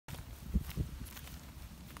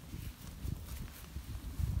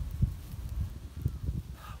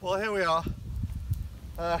Well, here we are.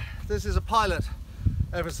 This is a pilot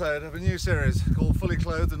episode of a new series called Fully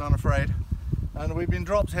Clothed and Unafraid, and we've been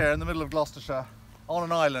dropped here in the middle of Gloucestershire on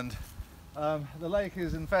an island. The lake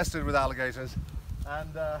is infested with alligators, and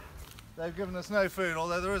they've given us no food,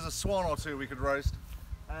 although there is a swan or two we could roast,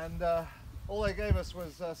 and all they gave us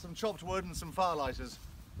was some chopped wood and some firelighters,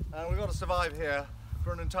 and we've got to survive here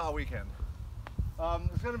for an entire weekend.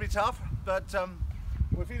 It's going to be tough, but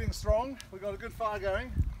we're feeling strong. We've got a good fire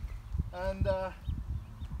going, and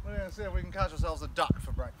we're going to see if we can catch ourselves a duck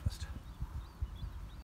for breakfast.